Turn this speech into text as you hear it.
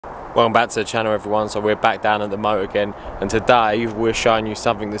Welcome back to the channel, everyone. So we're back down at the moat again, and today we're showing you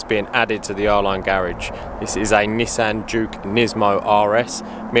something that's being added to the R-Line garage. This is a Nissan Juke Nismo RS.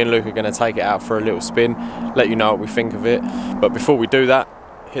 Me and Luke are going to take it out for a little spin, let you know what we think of it. But before we do that,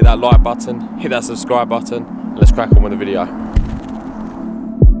 hit that like button, hit that subscribe button, and let's crack on with the video.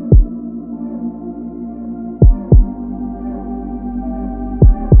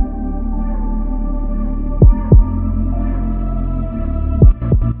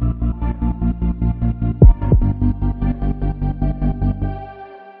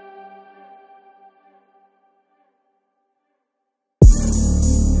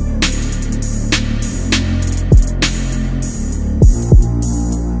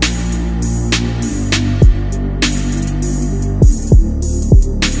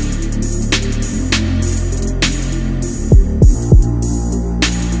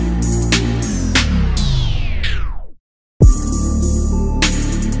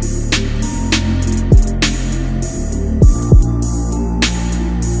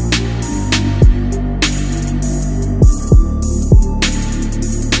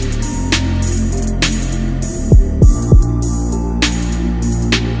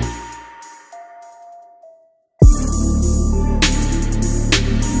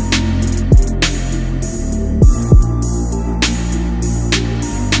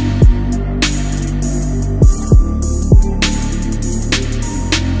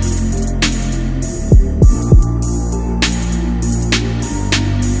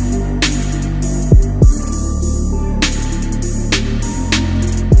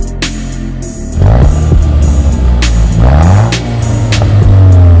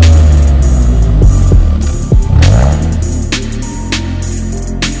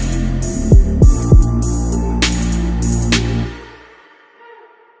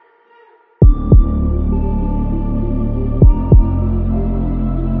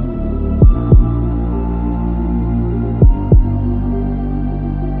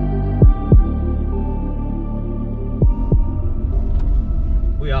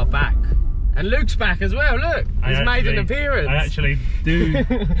 Back, and Luke's back as well. Look, he's made an appearance. I actually do.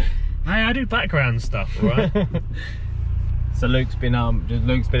 I do background stuff, all right? So Luke's been a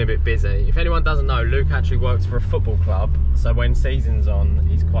bit busy. If anyone doesn't know, Luke actually works for a football club, so when season's on,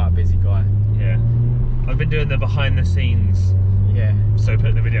 he's quite a busy guy. Yeah, I've been doing the behind the scenes. Yeah. So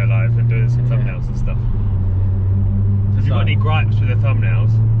putting the video live and doing some thumbnails and stuff. So if you've got any gripes with the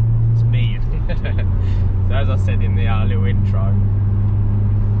thumbnails, it's me. So as I said in the little intro,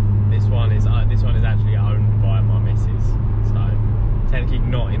 this one is actually owned by my missus, so technically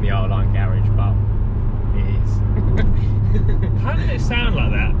not in the R-Line garage, but it is. How did it sound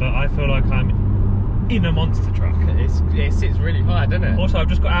like that? But I feel like I'm in a monster truck. It sits really high, doesn't it? Also, I've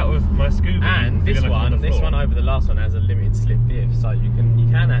just got out of my Scooby. And this one over the last one has a limited slip diff, so you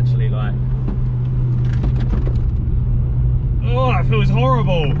can actually like. Oh, that feels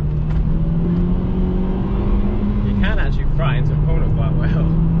horrible. You can actually throw it into a corner quite well.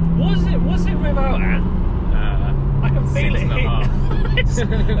 What's it without at? I can feel it hit.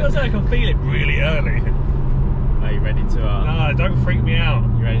 I can feel it really early. Are you ready to? No, don't freak me out.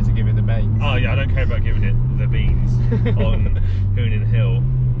 You ready to give it the beans? Oh yeah, I don't care about giving it the beans on Hoonin Hill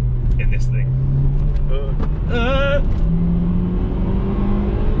in this thing.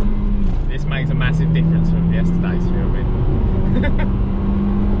 This makes a massive difference from yesterday's filming.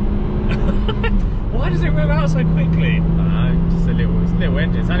 Why does it rev out so quickly? I don't know, just a little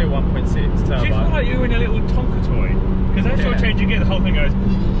engine. It's only 1.6 turbo. Do you feel like you're in a little Tonka toy? Because as you're changing gear, the whole thing goes.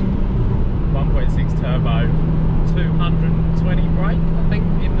 1.6 turbo, 220 brake, I think,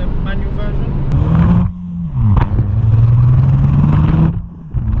 in the manual version.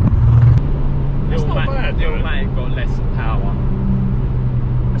 That's not bad. The automatic got less power.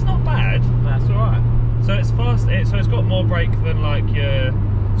 That's not bad. That's alright. So it's fast. So it's got more brake than like your.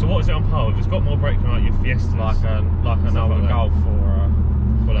 So what is it on par with? It's got more brake than like your Fiestas. Like an older Golf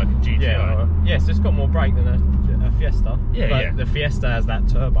or like a GTI. Yeah, yes, it's got more brake than a Fiesta. Yeah, but yeah. The Fiesta has that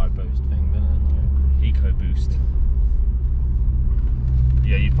turbo boost thing, doesn't it? Eco boost.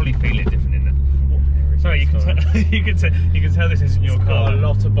 Yeah, you'd probably feel it different in there. Sorry, you can tell this isn't your car. Got a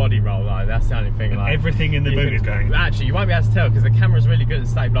lot of body roll though. That's the only thing. Like, everything in the boot is going. Actually, you won't be able to tell because the camera's really good at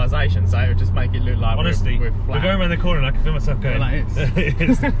stabilisation, so it'll just make it look like honestly we're flat. We're going around the corner and I can feel myself going. Like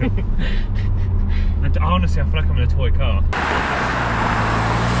this. And honestly, I feel like I'm in a toy car.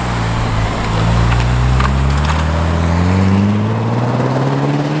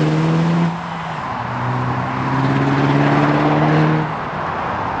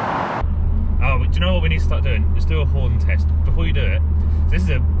 do a horn test before you do it. This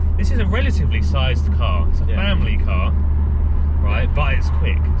is a relatively sized car. It's a family car, right? but it's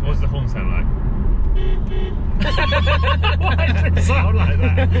quick. So what does the horn sound like? Why does it sound like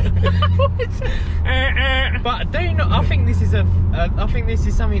that? But do you not? I think this is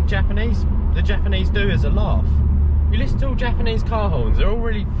something Japanese. The Japanese do as a laugh. You listen to all Japanese car horns; they're all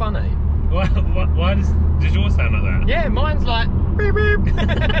really funny. Why does yours sound like that? Yeah, mine's like beep beep.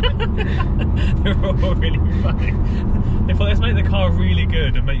 They're all really funny. They thought, let's make the car really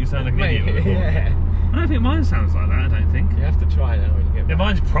good and make you sound like an idiot. Yeah. I don't think mine sounds like that. I don't think. You have to try it when you get back. Yeah,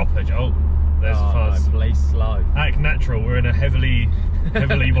 mine's proper, Joel. There's fuzz. No, please slow. Act natural. We're in a heavily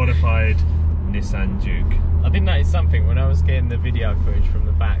modified Nissan Juke. I did notice something when I was getting the video footage from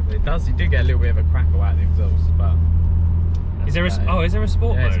the back. You do get a little bit of a crackle out of the exhaust, but is there a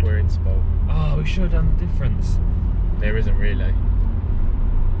sport mode? Yes, we're in sport. Oh, we should have done the difference. There isn't really.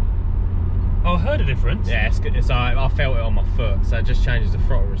 Oh, I heard a difference. Yeah, it's I felt it on my foot, so it just changes the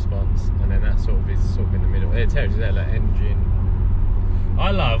throttle response, and then that is sort of in the middle. It tells you that like engine.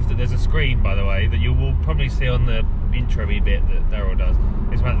 I love that there's a screen, by the way, that you will probably see on the intro-y bit that Daryl does.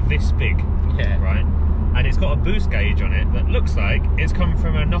 It's about this big, yeah, right? And it's got a boost gauge on it that looks like it's come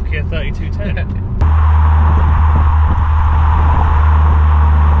from a Nokia 3210.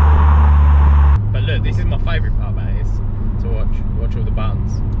 But look, this is my favourite part about this, to watch all the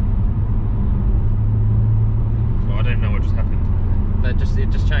buttons. Well, I don't know what just happened. It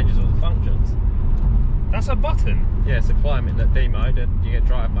just changes all the functions. That's a button. Yeah, it's a climate, that D mode, and you get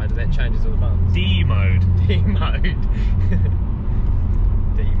drive mode, and then it changes all the buttons. D mode. D mode.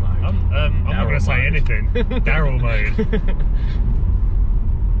 D mode. I'm not going to say anything. Daryl mode.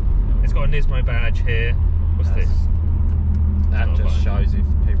 It's got a Nismo badge here. What's this? That just shows if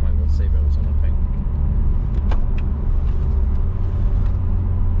people ain't got seatbelts on, I think.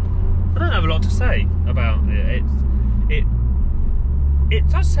 I don't have a lot to say about it. It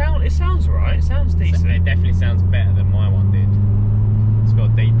does sound. It sounds right. It sounds decent. It definitely sounds better than my one did. It's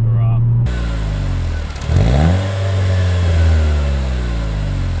got deeper up.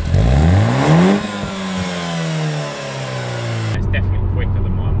 It's definitely quicker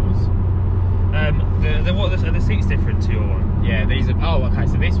than mine was. Are the seats different to your one? Yeah, these are. Oh, okay.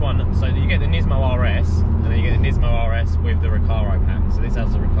 So this one. So you get the Nismo RS, and then you get the Nismo RS with the Recaro pack. So this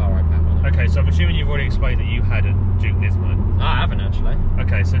has the Recaro pack on it. Okay, so I'm assuming you've already explained that you had a Juke Nismo. No, I haven't actually.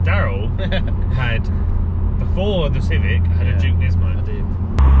 Okay, so Daryl had, before the Civic, had a Juke Nismo. I did.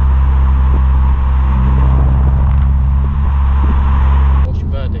 What's your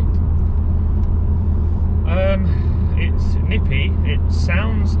verdict? It's nippy. It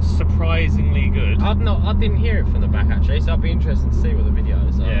sounds surprisingly good. I didn't hear it from the back actually, so I'd be interested to see what the video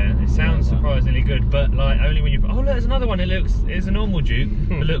is. Yeah, it sounds surprisingly good, but like only when you. Oh look, there's another one. It's a normal Juke.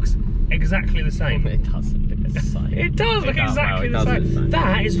 It looks exactly the same. It doesn't look the same. It does look exactly the same.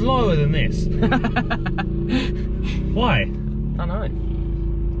 That is lower than this. Why? I don't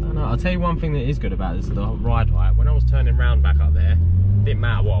know. I'll tell you one thing that is good about this: the ride height. When I was turning round back up there, it didn't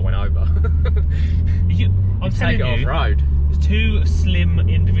matter what I went over. I'm telling you, off-road. Two slim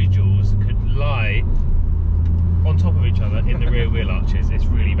individuals could lie on top of each other in the rear wheel arches. It's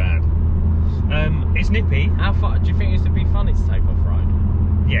really bad. It's nippy. How far do you think it used to be funny to take off-road?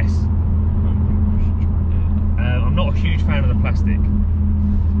 Yes. I'm not a huge fan of the plastic.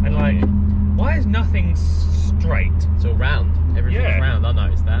 And like, why is nothing straight? It's all round. Everything's round. I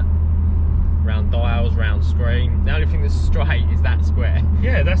noticed that. Round dials, round screen. The only thing that's straight is that square.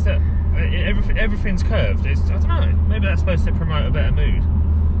 Yeah, that's the. Everything's curved. I don't know. Maybe that's supposed to promote a better mood.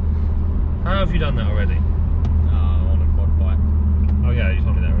 How have you done that already? On a quad bike. Oh yeah, you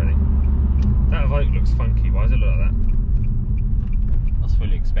told me that already. That Evoque looks funky. Why does it look like that? I was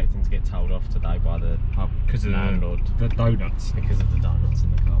fully expecting to get told off today by the pub landlord. The donuts. Because of the donuts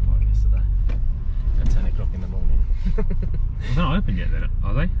in the car park yesterday. At 10 o'clock in the morning. They're not open yet then,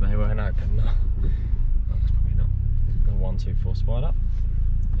 are they? They weren't open, no. Oh, that's probably not. A 124 Spider.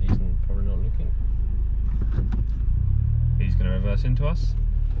 He's probably not looking. He's going to reverse into us.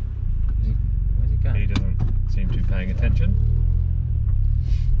 Where's he going? He doesn't seem to be paying attention.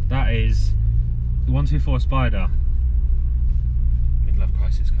 That is the 124 Spider. Midlife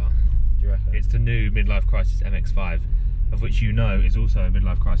crisis car. Do you reckon? It's the new midlife crisis MX-5, of which you know is also a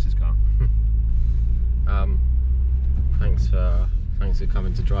midlife crisis car. Thanks for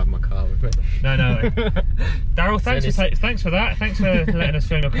coming to drive my car with me. No. Daryl, thanks for that. Thanks for letting us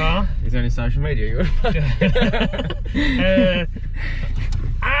film your car. Is there any social media you want to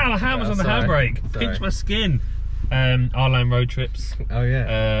Ow, my hand was on the handbrake. Pinch my skin. R-Line Road Trips. Oh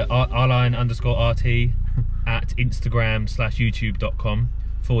yeah. R-Line_RT at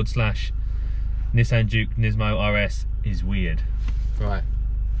Instagram/YouTube.com/Nissan Juke Nismo RS is weird. Right.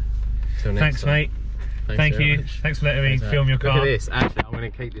 Till next Thanks, time. mate. Thank you. Thanks for letting me film your car. Look at this. Actually, I'm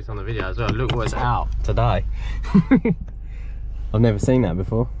going to keep this on the video as well. Look what's out today. I've never seen that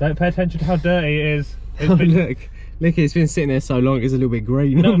before. Don't pay attention to how dirty it is. Oh, look, it's been sitting there so long. It's a little bit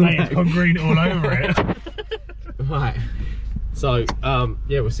green. No, mate, it's gone green all over it. Right. So,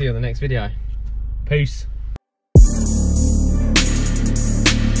 yeah, we'll see you on the next video. Peace.